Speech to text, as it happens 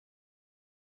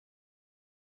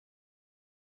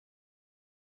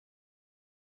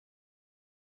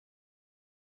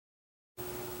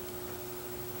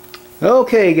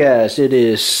Okay guys, it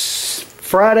is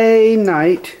Friday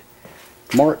night,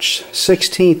 March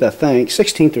 16th I think,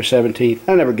 16th or 17th,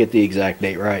 I never get the exact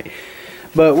date right.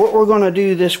 But what we're going to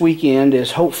do this weekend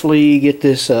is hopefully get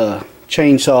this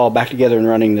chainsaw back together and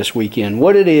running this weekend.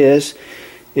 What it is,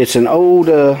 it's an old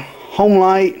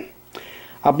Homelite.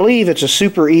 I believe it's a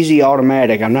super easy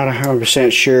automatic. I'm not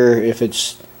 100% sure if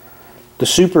it's the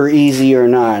super easy or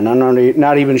not, and I'm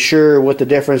not even sure what the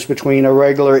difference between a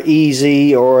regular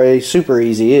easy or a super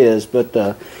easy is, but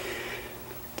the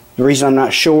reason I'm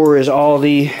not sure is all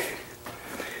the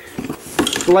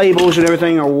labels and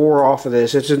everything are wore off of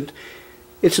this. It's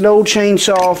an old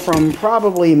chainsaw from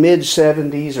probably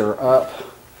mid-70s or up.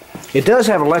 It does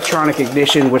have electronic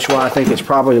ignition, which I think it's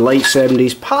probably late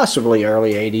 70s, possibly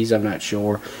early 80s, I'm not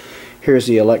sure. Here's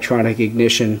the electronic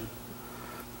ignition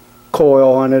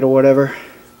coil on it or whatever.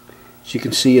 As you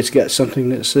can see, it's got something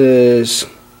that says,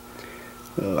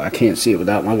 oh, I can't see it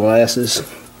without my glasses.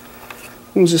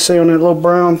 What does it say on that little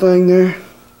brown thing there?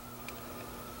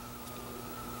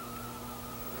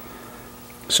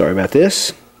 Sorry about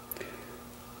this.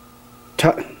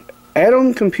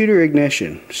 Add-on computer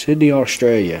ignition, Sydney,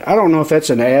 Australia. I don't know if that's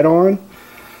an add-on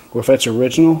or if that's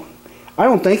original. I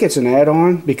don't think it's an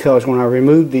add-on because when I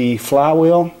removed the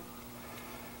flywheel,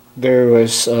 there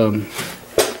was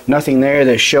nothing there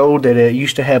that showed that it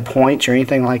used to have points or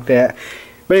anything like that.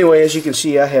 But anyway, as you can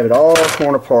see, I have it all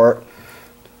torn apart.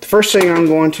 The first thing I'm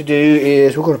going to do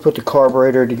is we're going to put the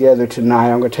carburetor together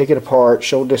tonight. I'm going to take it apart,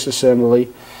 show disassembly,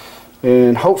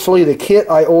 and hopefully the kit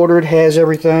I ordered has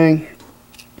everything.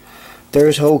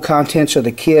 There's the whole contents of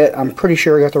the kit. I'm pretty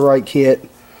sure I got the right kit.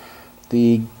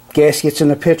 The gaskets in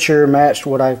the picture matched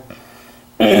what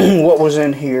what was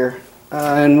in here.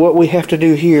 And what we have to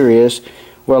do here is,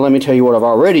 well, let me tell you what I've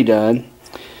already done.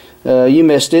 You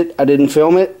missed it. I didn't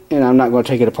film it, and I'm not going to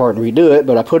take it apart and redo it,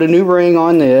 but I put a new ring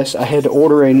on this. I had to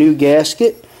order a new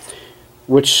gasket,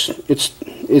 which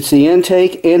it's the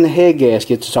intake and the head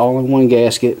gasket. It's all in one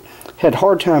gasket. Had a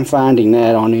hard time finding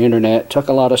that on the internet. Took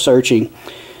a lot of searching.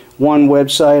 One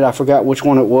website, I forgot which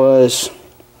one it was,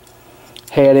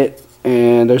 had it,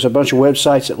 and there's a bunch of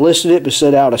websites that listed it but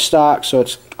said out of stock, so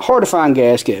it's hard to find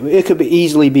gasket. It could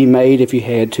easily be made if you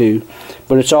had to,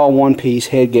 but it's all one piece,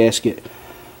 head gasket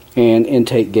and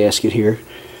intake gasket here.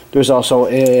 There's also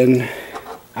an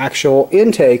actual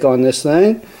intake on this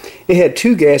thing. It had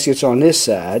two gaskets on this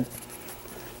side,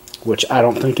 which I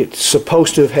don't think it's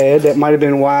supposed to have had. That might have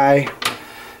been why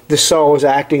this saw was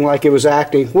acting like it was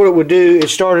acting. What it would do, it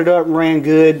started up and ran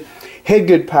good, had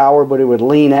good power, but it would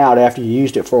lean out after you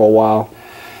used it for a while.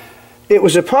 It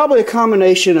was probably a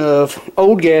combination of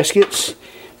old gaskets.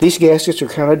 These gaskets are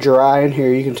kind of dry in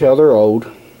here. You can tell they're old.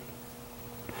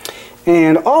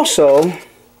 And also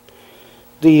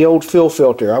the old fill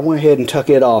filter. I went ahead and took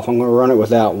it off. I'm going to run it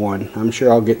without one. I'm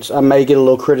sure I may get a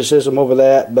little criticism over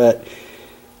that, but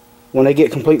when they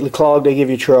get completely clogged, they give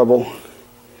you trouble.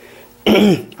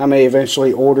 I may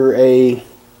eventually order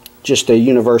just a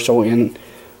universal and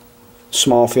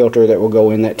small filter that will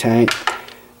go in that tank.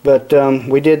 But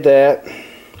we did that.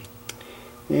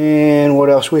 And what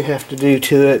else we have to do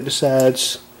to it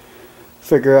besides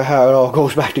figure out how it all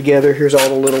goes back together. Here's all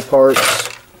the little parts.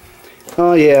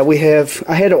 Oh yeah,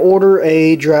 I had to order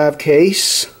a drive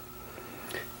case.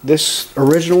 This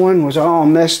original one was all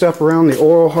messed up around the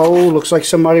oil hole. Looks like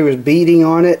somebody was beating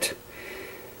on it,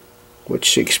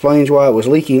 which explains why it was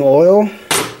leaking oil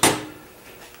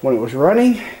when it was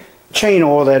running. Chain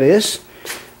oil, that is.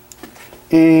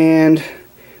 And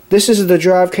this is the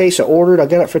drive case I ordered. I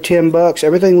got it for 10 bucks.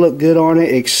 Everything looked good on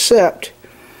it except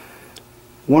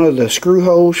one of the screw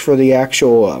holes for the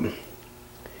actual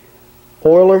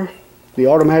oiler, the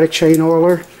automatic chain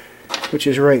oiler, which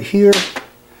is right here,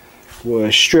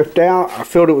 was stripped out. I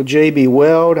filled it with JB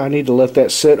Weld. I need to let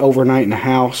that sit overnight in the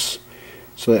house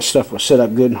so that stuff will sit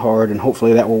up good and hard, and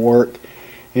hopefully that will work.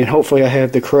 And hopefully I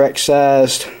have the correct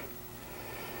sized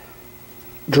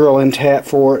drill and tap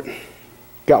for it.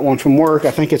 Got one from work.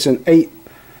 I think it's an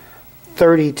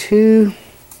 832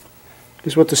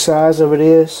 is what the size of it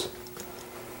is.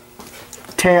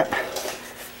 Tap.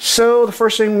 So the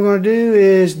first thing we're going to do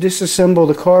is disassemble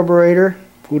the carburetor.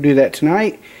 We'll do that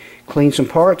tonight. Clean some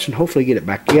parts and hopefully get it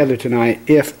back together tonight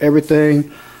if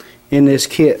everything in this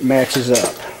kit matches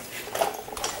up.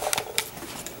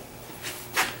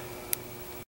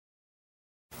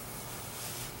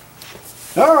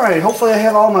 Alright, hopefully I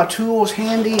have all my tools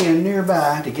handy and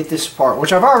nearby to get this apart,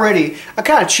 which I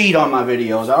kind of cheat on my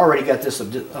videos. I already got this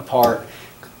apart.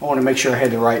 I want to make sure I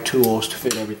had the right tools to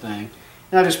fit everything.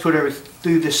 And I just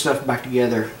threw this stuff back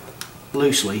together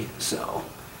loosely, so.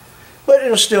 But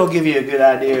it'll still give you a good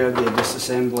idea of the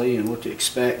disassembly and what to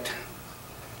expect.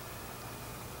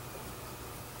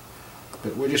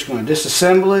 But we're just going to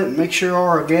disassemble it and make sure all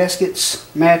our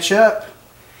gaskets match up.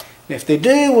 If they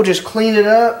do, we'll just clean it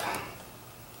up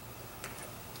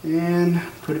and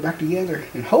put it back together.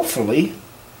 And hopefully,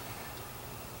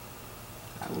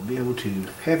 I will be able to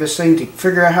have this thing to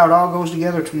figure out how it all goes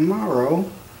together tomorrow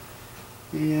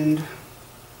and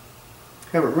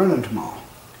have it running tomorrow.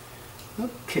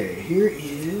 Okay, here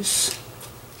is,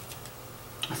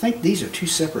 I think these are two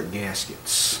separate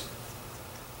gaskets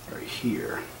right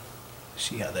here.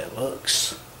 See how that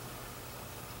looks.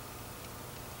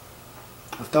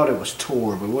 I thought it was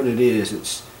Tor, but what it is,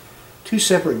 it's two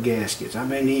separate gaskets. I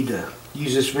may need to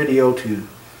use this video to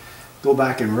go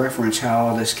back and reference how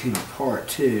all this came apart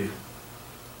too.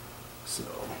 So,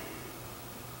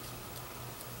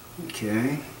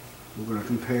 okay, we're going to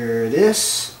compare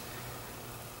this.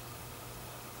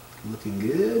 Looking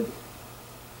good.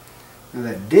 Now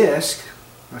that disc,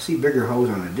 I see bigger holes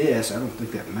on the disc. I don't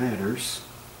think that matters.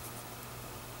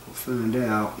 We'll find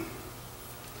out.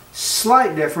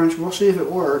 Slight difference. We'll see if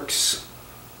it works.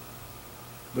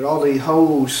 But all the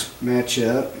holes match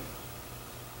up.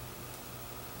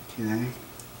 Okay.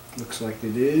 Looks like they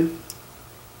do.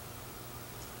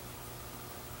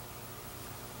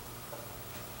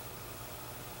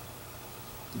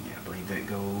 Yeah, I believe that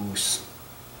goes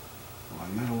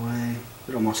on that way.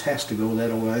 It almost has to go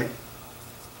that way.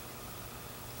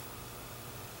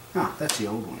 Ah, that's the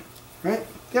old one, right?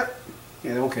 Yep.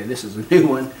 Yeah, okay, this is the new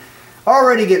one.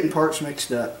 Already getting parts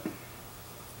mixed up.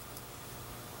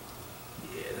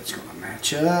 Yeah, that's going to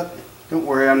match up. Don't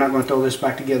worry, I'm not going to throw this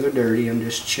back together dirty. I'm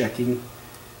just checking.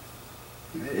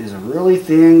 That is a really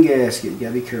thin gasket. You got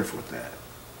to be careful with that.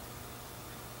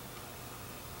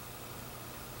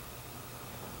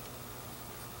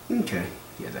 Okay,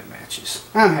 yeah, that matches.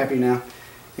 I'm happy now.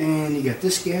 And you got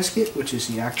this gasket, which is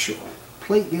the actual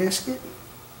plate gasket.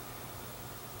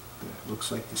 That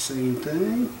looks like the same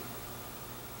thing.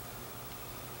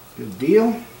 Good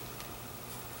deal.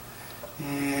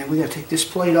 And we got to take this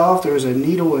plate off. There's a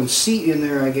needle and seat in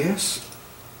there, I guess.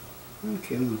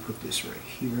 Okay, I'm going to put this right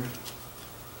here.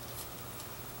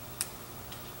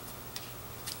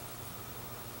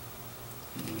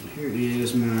 And here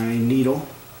is my needle.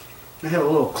 I have a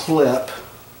little clip.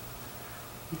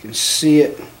 You can see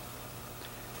it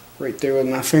right there with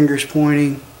my fingers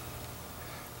pointing.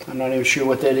 I'm not even sure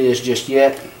what that is just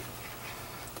yet.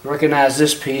 Recognize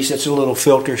this piece. It's a little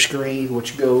filter screen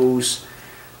which goes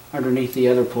underneath the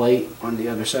other plate on the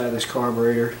other side of this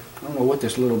carburetor. I don't know what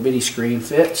this little bitty screen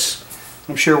fits.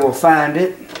 I'm sure we'll find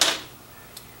it.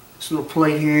 This little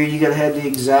plate here, you gotta have the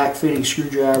exact fitting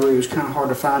screwdriver. It was kind of hard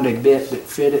to find a bit that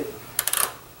fit it.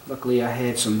 Luckily I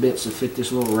had some bits that fit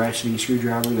this little ratcheting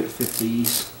screwdriver that fit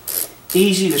these.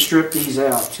 Easy to strip these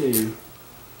out too.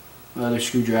 Other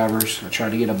screwdrivers, I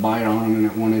tried to get a bite on them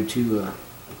and I wanted to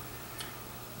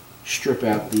strip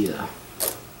out the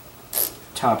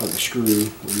top of the screw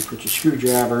where you put your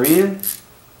screwdriver in.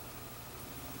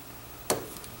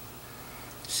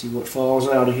 See what falls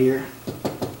out of here.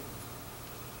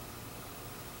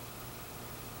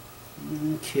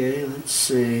 Okay, let's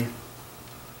see.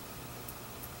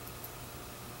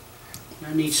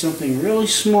 I need something really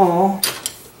small,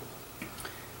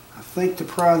 I think, to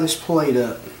pry this plate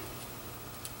up.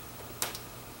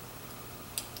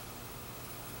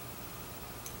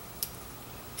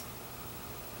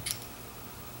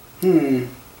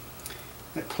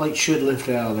 That plate should lift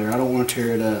out of there. I don't want to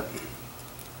tear it up.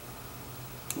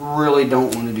 Really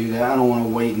don't want to do that. I don't want to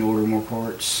wait and order more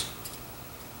parts.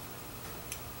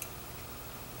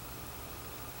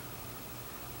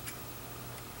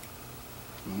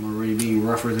 I'm already being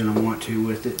rougher than I want to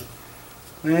with it.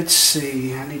 Let's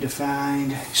see. I need to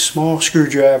find a small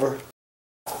screwdriver.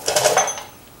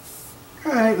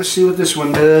 Alright, let's see what this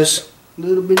one does. A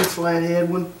little bitty flathead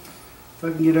one. If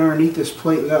I can get underneath this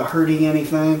plate without hurting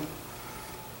anything.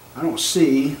 I don't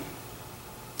see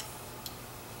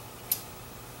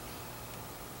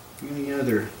any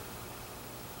other.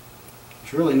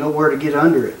 There's really nowhere to get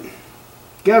under it.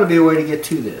 Got to be a way to get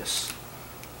to this.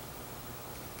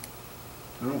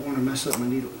 I don't want to mess up my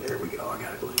needle. There we go. I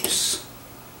got it loose.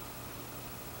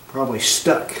 Probably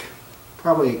stuck.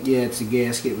 Probably, yeah, it's the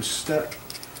gasket. It was stuck.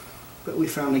 But we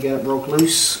finally got it broke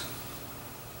loose.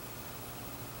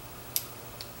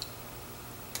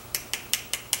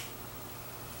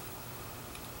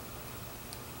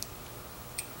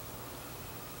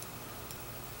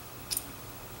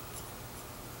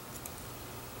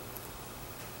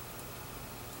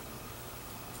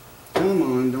 Come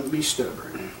on, don't be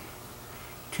stubborn.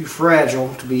 Too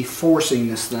fragile to be forcing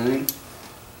this thing.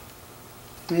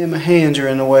 And my hands are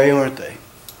in the way, aren't they?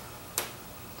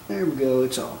 There we go,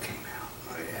 it's all came out.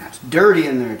 Oh yeah, it's dirty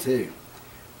in there too.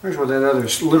 There's where that other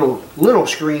little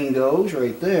screen goes,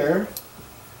 right there.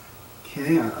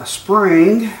 Okay, a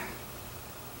spring,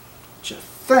 which I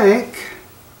think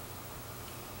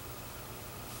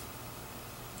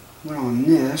went on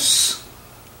this.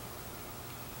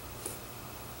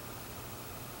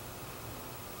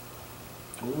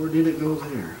 Or did it go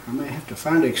there? I may have to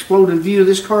find an exploded view of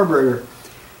this carburetor.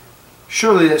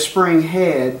 Surely that spring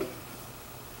had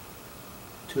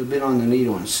to have been on the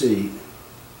needle and seat.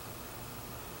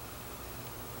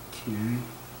 Okay.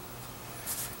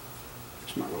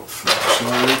 There's my little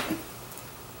flashlight.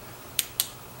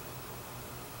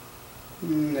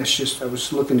 That's just, I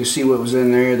was looking to see what was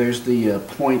in there. There's the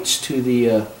points to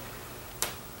the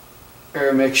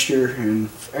air mixture and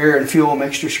air and fuel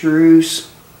mixture screws.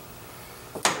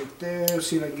 Right there. Let's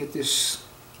see if I can get this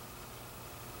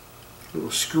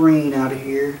little screen out of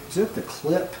here. Is that the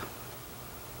clip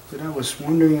that I was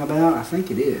wondering about? I think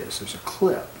it is. There's a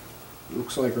clip. It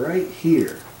looks like right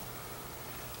here.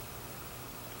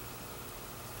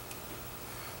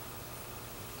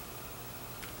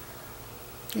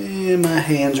 And my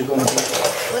hands are going to be,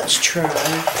 let's try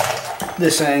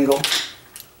this angle.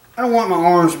 I don't want my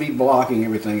arms to be blocking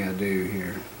everything I do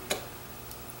here.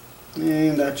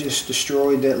 And I just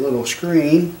destroyed that little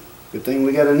screen. Good thing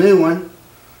we got a new one.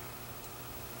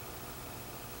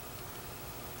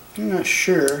 I'm not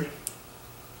sure.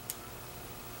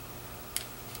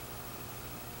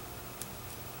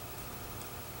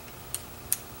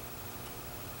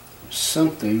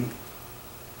 Something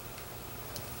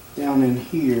down in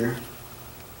here.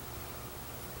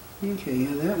 Okay,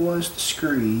 yeah, that was the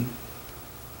screen,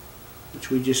 which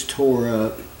we just tore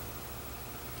up.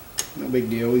 No big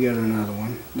deal, we got another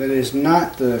one. That is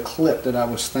not the clip that I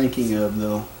was thinking of,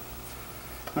 though.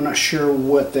 I'm not sure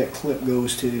what that clip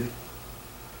goes to.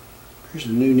 Here's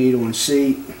the new needle and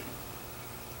seat.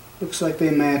 Looks like they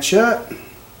match up.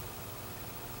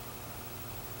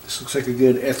 This looks like a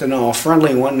good ethanol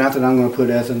friendly one. Not that I'm going to put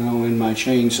ethanol in my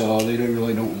chainsaw. They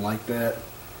really don't like that.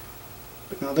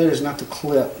 But no, that is not the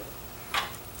clip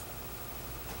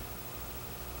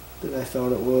that I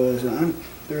thought it was.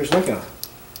 There's like a,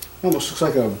 almost looks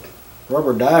like a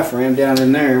rubber diaphragm down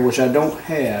in there, which I don't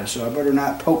have, so I better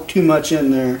not poke too much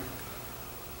in there.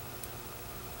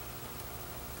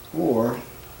 Or,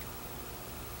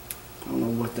 I don't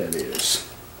know what that is.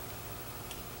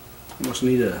 Almost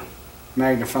need a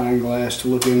magnifying glass to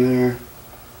look in there.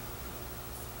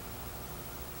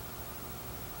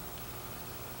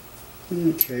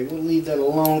 Okay, we'll leave that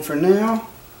alone for now.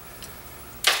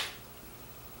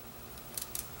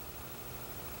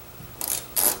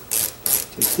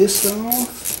 Take this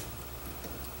off.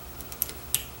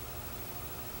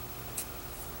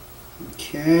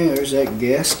 Okay, there's that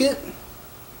gasket.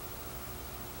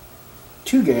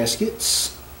 Two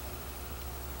gaskets.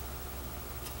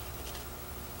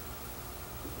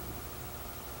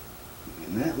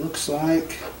 And that looks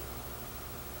like,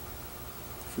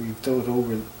 if we throw it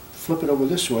over, flip it over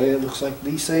this way, it looks like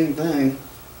the same thing.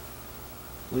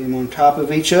 Lay them on top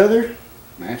of each other,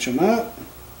 match them up.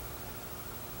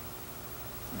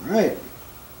 Alright,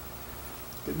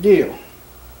 good deal.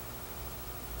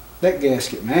 That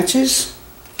gasket matches.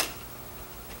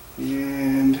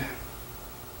 And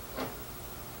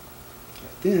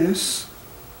this,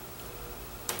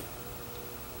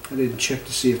 I didn't check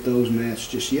to see if those match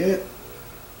just yet.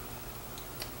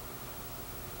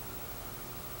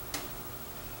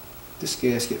 This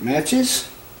gasket matches.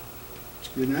 It's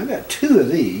good. Now I've got two of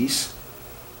these.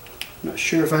 I'm not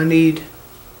sure if I need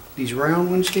these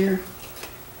round ones here.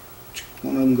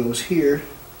 One of them goes here.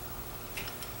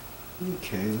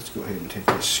 Okay, let's go ahead and take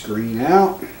this screen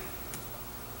out.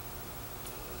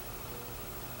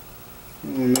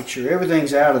 I'm going to make sure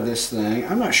everything's out of this thing.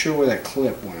 I'm not sure where that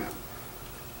clip went.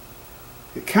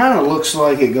 It kind of looks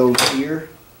like it goes here,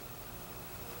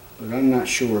 but I'm not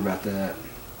sure about that.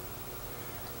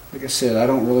 Like I said, I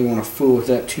don't really want to fool with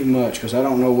that too much because I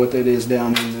don't know what that is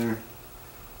down in there.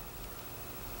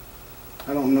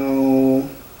 I don't know.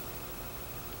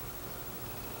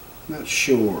 Not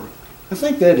sure. I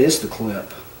think that is the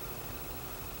clip,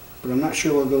 but I'm not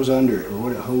sure what goes under it or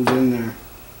what it holds in there.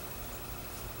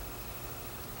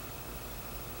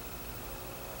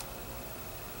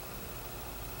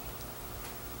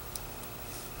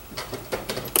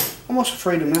 Almost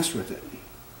afraid to mess with it.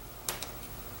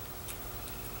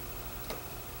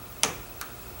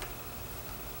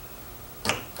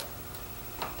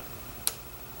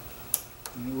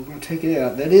 And we're going to take it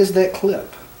out. That is that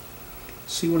clip.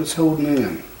 See what it's holding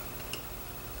in.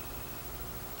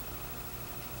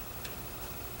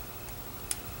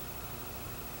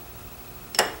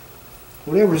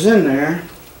 Whatever's in there,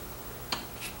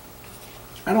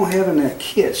 I don't have in that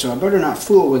kit, so I better not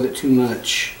fool with it too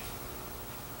much.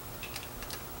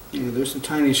 Yeah, there's the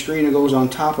tiny screen that goes on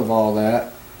top of all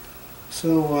that.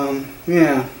 So,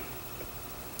 yeah.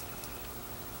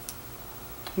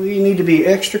 We need to be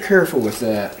extra careful with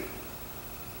that.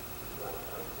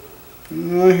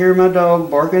 I hear my dog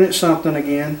barking at something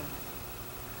again.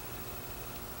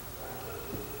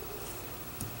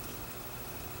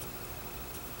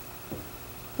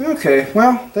 Okay,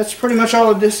 well, that's pretty much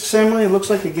all of disassembly. It looks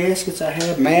like the gaskets I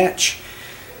have match.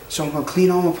 So I'm going to clean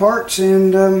all my parts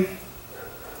and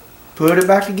put it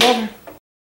back together.